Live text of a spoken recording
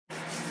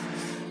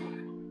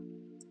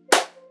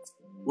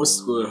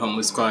What's good,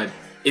 Humble Squad?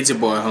 It's your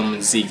boy Humble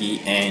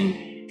Ziggy, and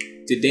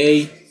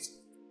today,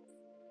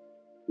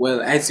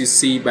 well, as you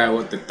see by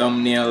what the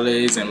thumbnail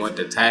is and what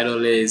the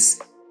title is,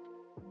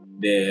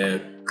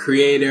 the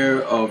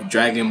creator of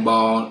Dragon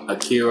Ball,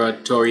 Akira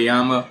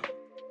Toriyama,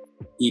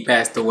 he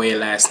passed away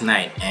last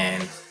night.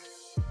 And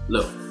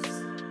look,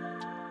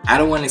 I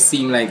don't want to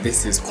seem like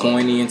this is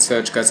corny and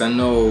such, because I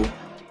know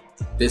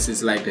this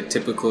is like the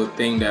typical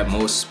thing that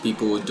most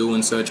people would do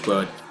and such,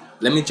 but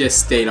let me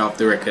just state off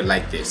the record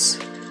like this.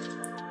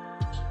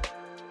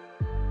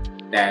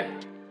 That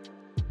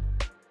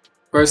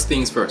first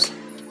things first,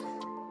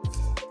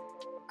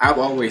 I've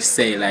always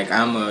say like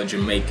I'm a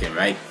Jamaican,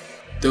 right,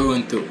 through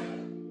and through.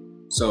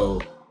 So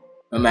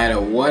no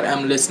matter what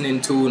I'm listening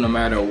to, no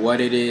matter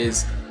what it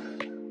is,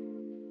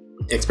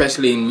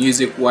 especially in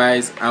music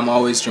wise, I'm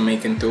always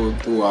Jamaican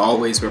through. I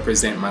always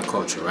represent my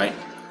culture, right?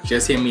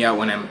 Just hear me out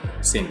when I'm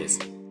saying this.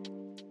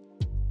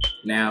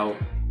 Now,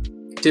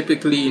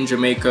 typically in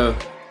Jamaica,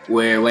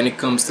 where when it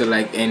comes to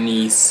like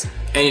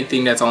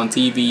anything that's on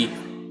TV,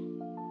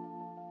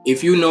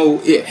 if you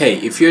know it, hey,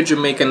 if you're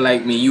Jamaican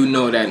like me, you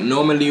know that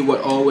normally what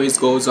always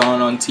goes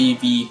on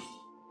TV,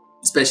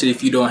 especially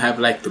if you don't have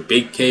like the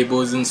big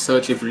cables and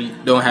such, if you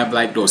don't have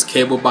like those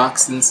cable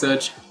boxes and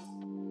such,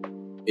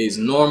 is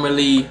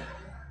normally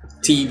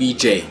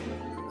TVJ,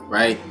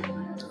 right?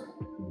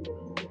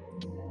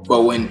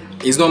 But when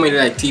it's normally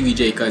like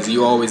TVJ, because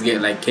you always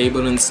get like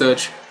cable and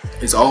such,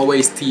 it's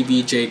always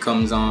TVJ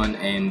comes on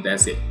and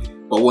that's it.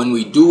 But when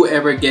we do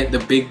ever get the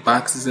big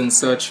boxes and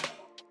such,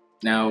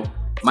 now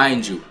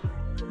mind you,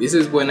 this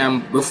is when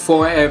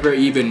before I ever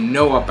even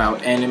know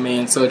about anime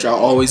and such, I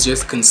always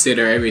just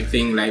consider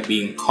everything like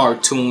being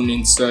cartoon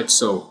and such.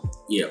 So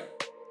yeah,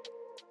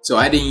 so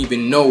I didn't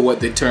even know what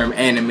the term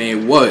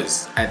anime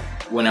was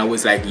when I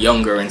was like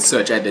younger and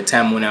such, at the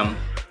time when I'm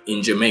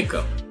in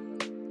Jamaica,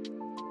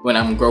 when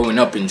I'm growing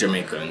up in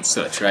Jamaica and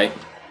such, right?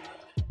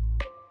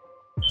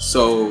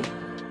 So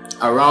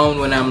around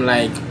when I'm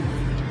like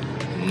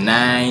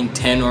 9,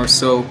 10 or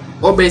so,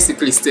 or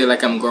basically still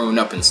like I'm growing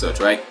up and such,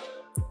 right?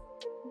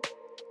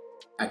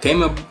 I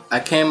came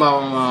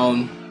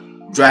around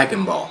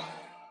Dragon Ball,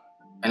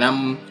 and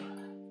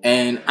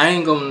I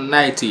ain't gonna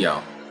lie to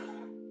y'all.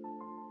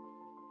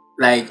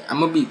 Like I'm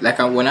gonna be like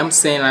when I'm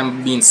saying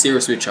I'm being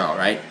serious with y'all,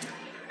 right?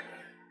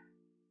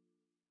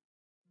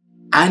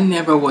 I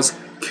never was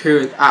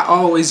curious. I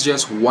always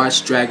just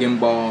watched Dragon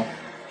Ball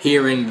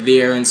here and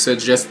there and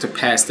such, just to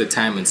pass the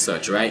time and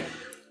such, right?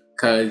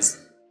 Cause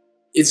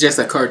it's just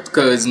a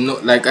cause no,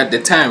 like at the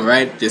time,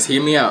 right? Just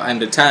hear me out. At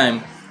the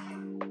time,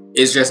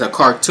 it's just a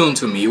cartoon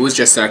to me. It was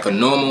just like a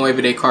normal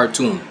everyday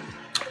cartoon.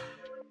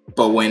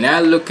 But when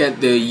I look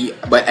at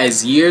but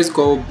as years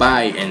go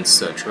by and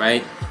such,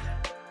 right,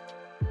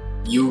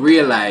 you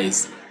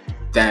realize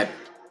that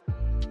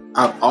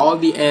of all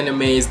the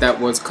animes that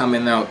was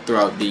coming out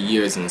throughout the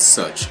years and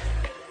such,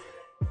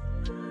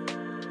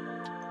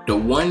 the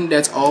one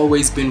that's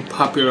always been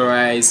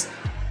popularized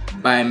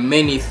by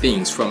many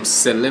things, from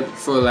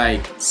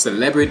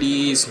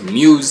celebrities,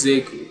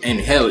 music, and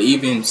hell,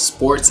 even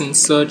sports and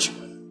such,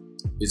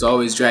 is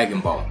always Dragon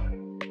Ball.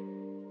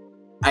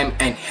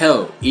 And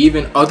hell,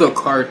 even other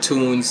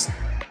cartoons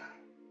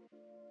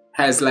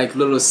has like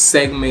little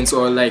segments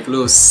or like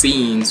little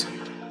scenes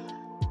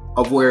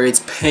of where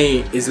it's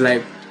is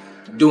like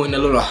doing a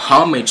little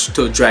homage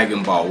to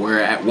Dragon Ball.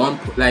 Where at one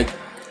like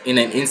in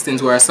an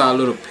instance where I saw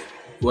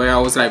where I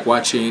was like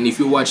watching, if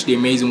you watch The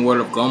Amazing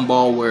World of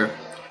Gumball, where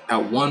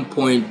at one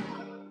point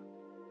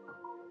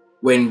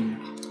when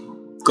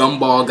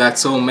Gumball got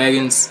so mad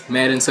and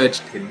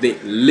such,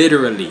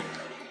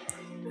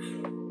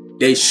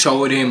 they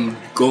showed him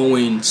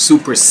going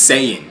Super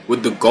Saiyan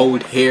with the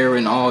gold hair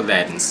and all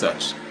that and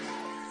such.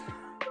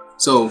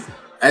 So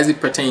as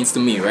it pertains to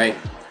me, right,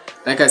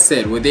 like I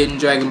said, within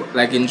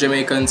like in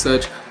Jamaica and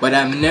such, but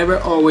I've never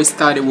always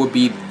thought it would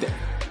be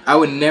I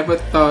would never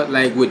thought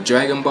like with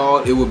Dragon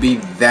Ball it would be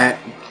that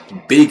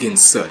big and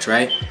such,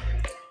 right?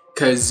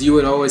 Because you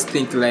would always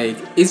think like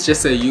it's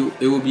just it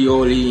would be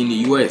only in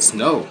the US.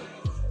 No,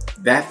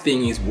 that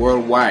thing is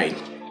worldwide.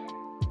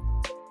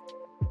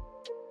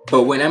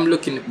 But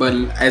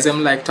as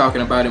I'm like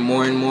talking about it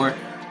more and more,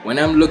 when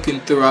I'm looking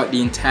throughout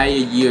the entire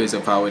years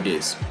of how it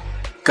is,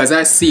 because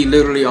I see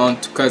literally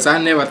because I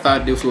never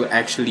thought this would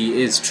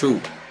actually is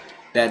true,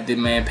 that the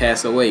man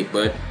passed away,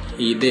 but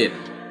he did.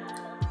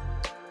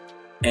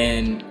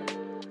 And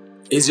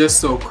it's just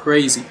so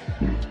crazy.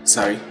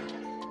 Sorry.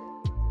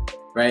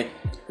 Right?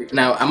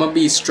 Now, I'm gonna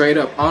be straight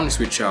up honest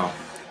with y'all.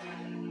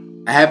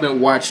 I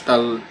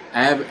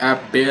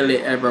barely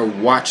ever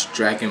watched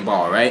Dragon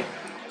Ball, right?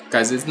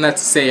 Because it's not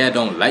to say I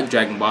don't like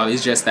Dragon Ball,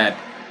 it's just that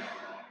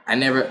I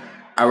never,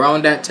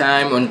 around that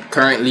time and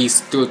currently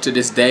still to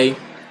this day,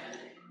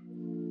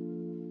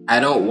 I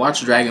don't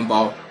watch Dragon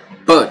Ball,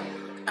 but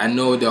I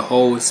know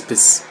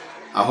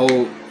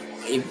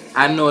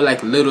I know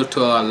like little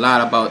to a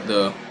lot about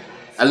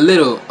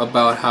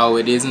about how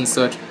it is and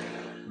such,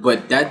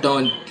 but that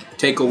don't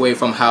take away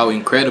from how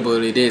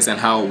incredible it is and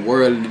how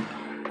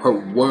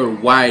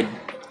worldwide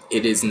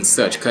it is and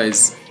such.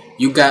 Because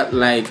You got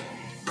like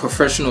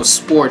professional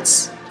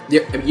sports.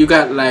 You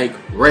got like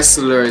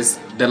wrestlers,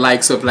 the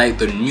likes of like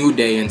the New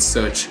Day and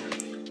such,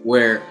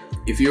 where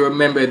if you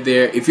remember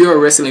if you're a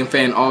wrestling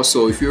fan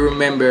also, if you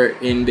remember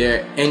in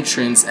their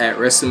entrance at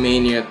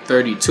WrestleMania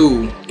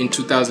 32 in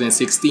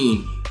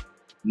 2016,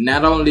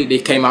 not only they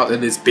came out with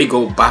this big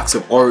old box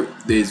of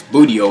these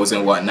bootios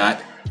and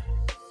whatnot,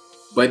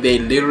 but they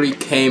literally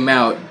came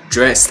out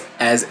dressed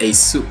as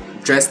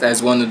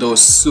one of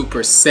those Super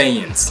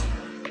Saiyans.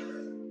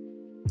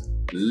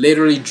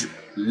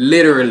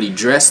 Literally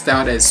dressed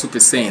out as Super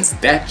Saiyans.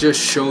 That just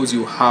shows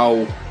you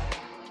how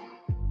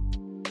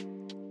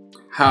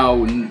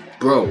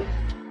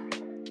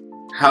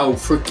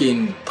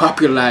freaking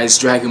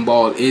popularized Dragon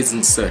Ball is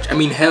and such. I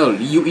mean, hell,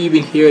 you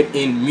even hear it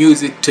in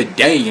music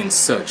today and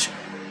such,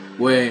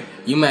 where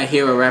you might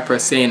hear a rapper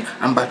saying,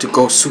 "I'm about to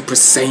go Super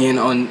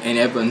Saiyan on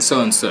and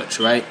so and such,"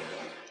 right?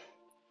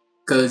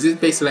 Cause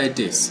it's basically like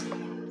this.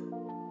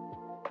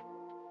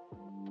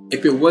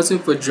 If it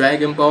wasn't for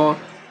Dragon Ball,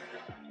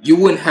 you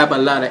wouldn't have a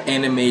lot of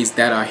animes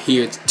that are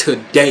here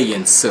today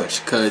and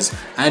such. Cause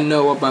I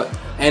know about,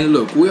 and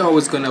look, we're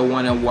always gonna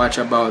wanna watch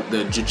about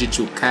the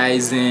Jujutsu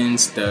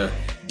Kaisens, the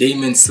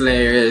Demon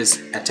Slayers,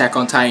 Attack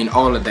on Titan,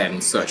 all of that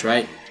and such,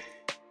 right?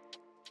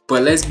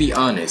 But let's be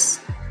honest,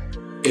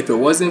 if it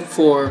wasn't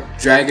for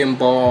Dragon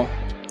Ball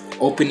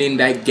opening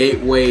that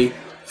gateway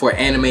for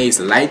animes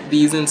like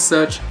these and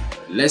such,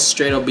 let's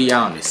straight up be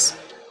honest,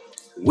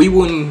 we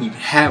wouldn't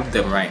have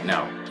them right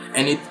now.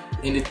 And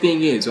the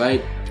thing is,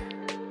 right,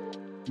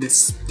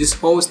 this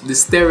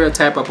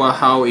stereotype about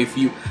how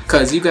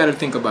cause you gotta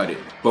think about it,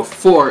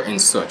 before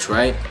and such,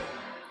 right?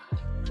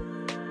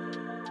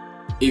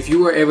 If you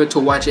were ever to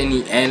watch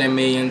any anime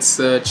and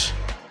such,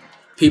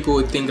 people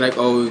would think like,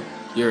 oh,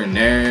 you're a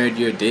nerd,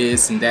 you're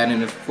this and that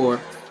and the four.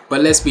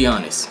 But let's be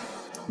honest,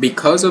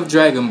 because of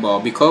Dragon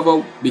Ball,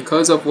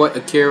 because of what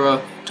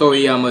Akira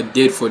Toriyama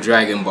did for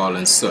Dragon Ball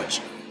and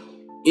such,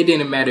 it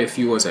didn't matter if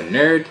you was a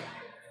nerd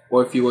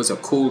or if you was a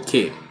cool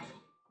kid.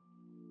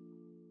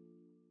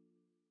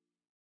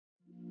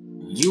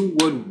 You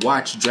would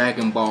watch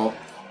Dragon Ball.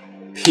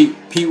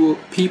 People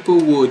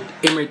would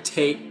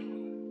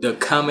imitate the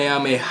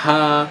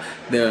Kamehameha,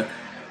 the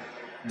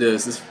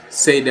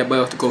say they're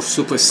about to go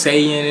Super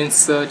Saiyan and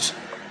such,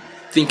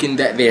 thinking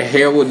that their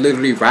hair would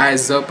literally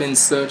rise up and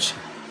such.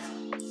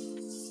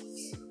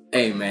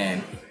 Hey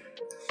man,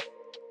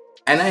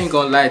 and I ain't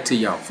gonna lie to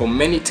y'all, for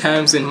many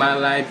times in my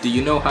life, do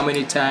you know how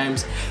many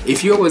times,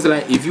 if you was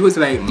like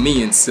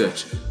me and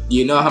such,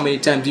 you know how many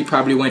times you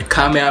probably went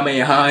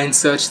Kamehameha and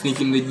such,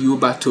 thinking that you were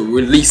about to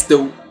release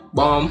the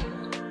bomb?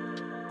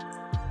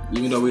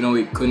 Even though we know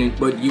it couldn't,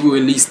 but you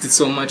released it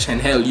so much,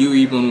 and hell,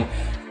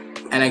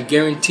 and I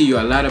guarantee you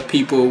a lot of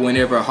people,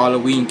 whenever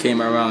Halloween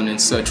came around and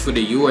such for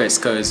the US,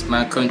 cause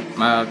my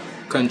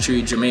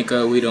country,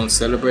 Jamaica, we don't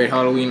celebrate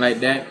Halloween like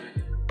that.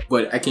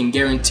 But I can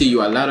guarantee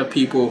you a lot of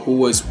people who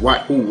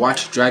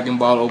watched Dragon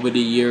Ball over the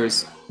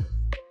years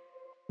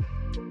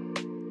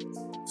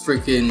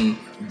freaking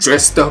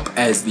dressed up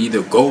as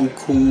either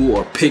Goku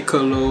or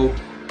Piccolo,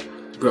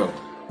 bro.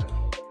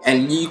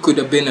 And you could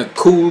have been a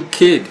cool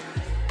kid.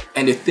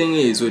 And the thing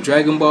is, with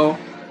Dragon Ball,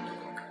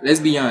 let's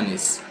be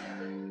honest,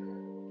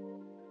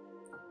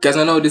 because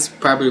I know this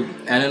probably,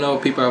 I don't know,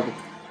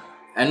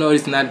 I know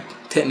it's not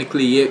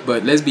technically it,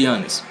 but let's be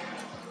honest,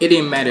 it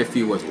didn't matter if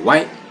he was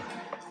white,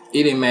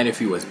 it didn't matter if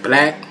he was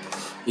black,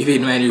 it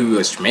didn't matter if he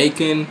was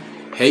Jamaican,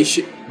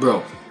 Haitian,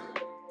 bro.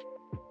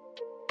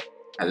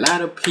 A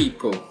lot of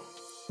people,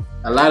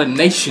 a lot of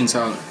nations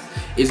are,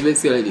 it's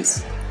basically like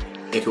this.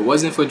 If it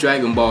wasn't for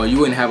Dragon Ball, you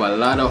wouldn't have a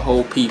lot of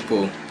whole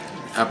people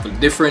of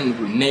different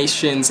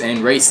nations and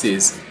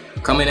races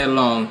coming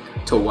along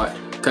to watch,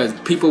 because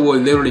people will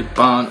literally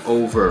bond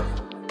over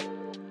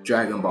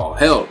Dragon Ball.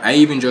 Hell, I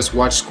even just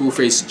watched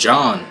Schoolface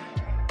John,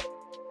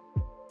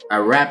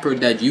 a rapper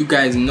that you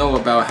guys know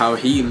about how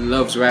he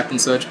loves rap and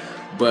such,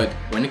 but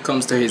when it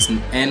comes to his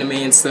anime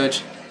and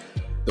such,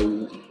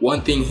 the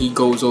one thing he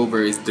goes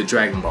over is the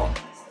Dragon Ball,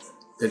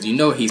 because you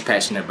know he's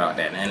passionate about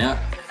that. And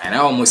I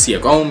almost see a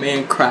grown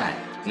man cry,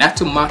 not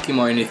to mock him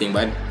or anything,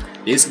 but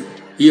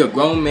he a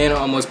grown man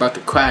almost about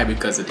to cry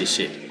because of this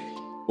shit.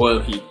 Well,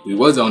 he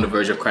was on the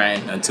verge of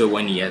crying until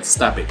when he had to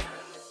stop it.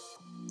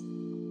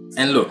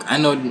 And look, I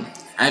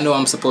know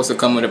I'm supposed to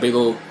come with a big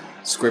old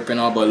script and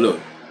all, but look,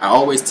 I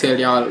always tell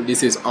y'all,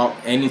 this is all,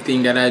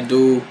 anything that I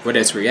do, whether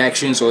it's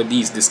reactions or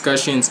these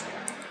discussions,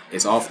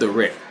 it's off the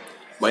rip.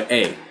 But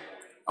hey,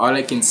 all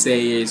I can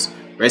say is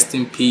rest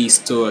in peace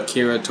to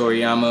Akira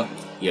Toriyama.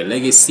 Your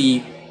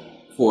legacy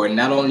for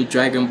not only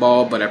Dragon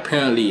Ball, but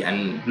apparently,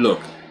 and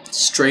look,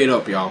 straight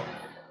up y'all,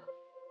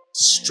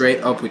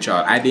 straight up with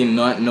y'all, I did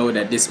not know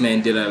that this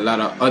man did a lot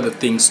of other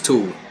things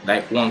too,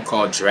 like one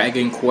called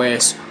Dragon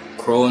Quest,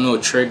 Chrono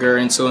Trigger,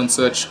 and so and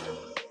such.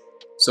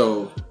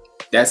 So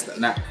that's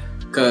not,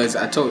 cause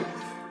I told,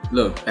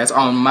 look, that's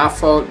on my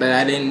fault that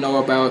I didn't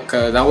know about,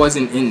 cause I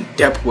wasn't in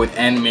depth with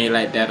anime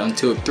like that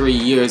until 3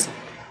 years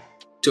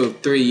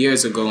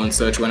ago and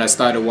such, when I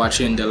started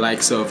watching the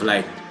likes of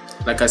like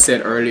I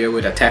said earlier,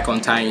 with Attack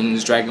on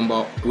Titans, Dragon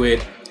Ball,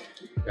 with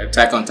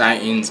Attack on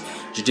Titans,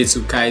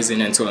 Jujutsu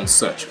Kaisen, and so on and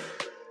such.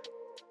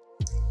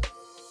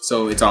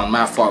 So it's on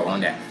my fault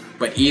on that.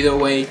 But either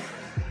way,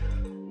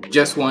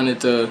 just wanted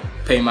to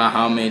pay my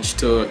homage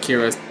to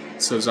Akira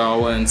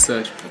Toriyama and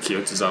such.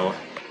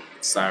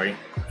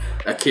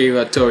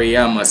 Akira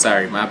Toriyama,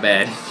 sorry, my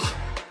bad.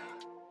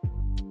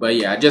 But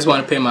yeah, I just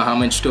want to pay my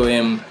homage to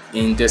him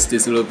in just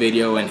this little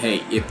video. And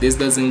hey, if this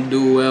doesn't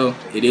do well,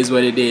 it is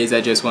what it is.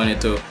 I just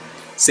wanted to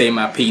say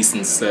my piece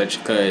and such,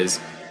 because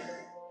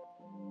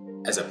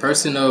as a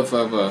person of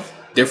a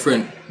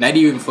different, not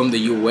even from the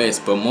US,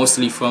 but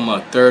mostly from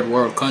a third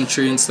world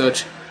country and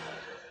such,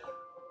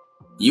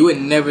 you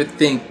would never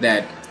think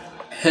that,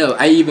 hell,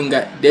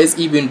 there's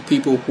even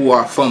people who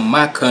are from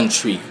my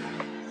country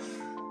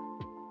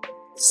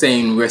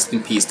saying rest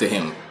in peace to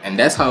him. And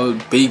that's how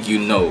big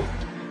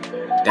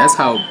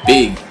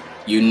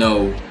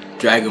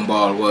Dragon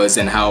Ball was,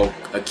 and how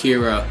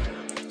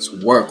Akira's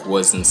work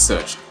was and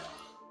such.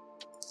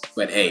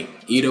 But hey,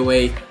 either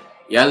way,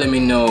 y'all let me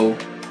know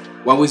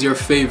what was your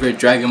favorite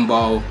Dragon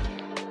Ball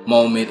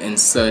moment and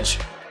such,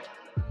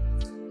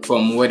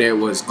 from whether it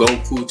was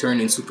Goku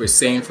turning Super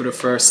Saiyan for the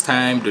first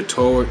time, the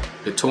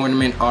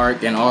tournament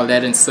arc and all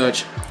that and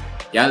such.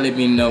 Y'all let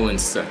me know and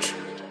such.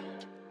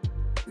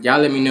 Y'all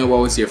let me know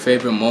what was your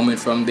favorite moment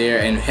from there,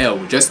 and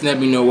hell, just let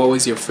me know what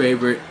was your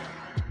favorite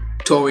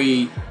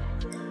Toriyama's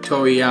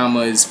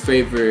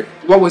favorite.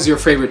 What was your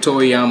favorite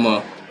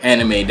Toriyama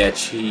anime that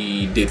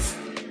he did?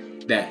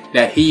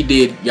 That he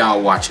did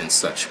y'all watch and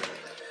such.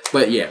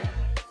 But yeah,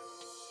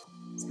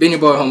 it's been your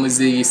boy Homer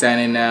Ziggy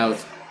signing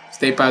out.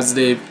 Stay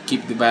positive,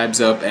 keep the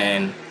vibes up,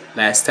 and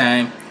last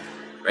time,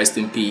 rest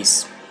in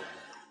peace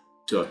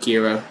to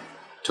Akira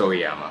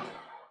Toriyama.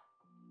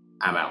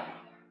 I'm out.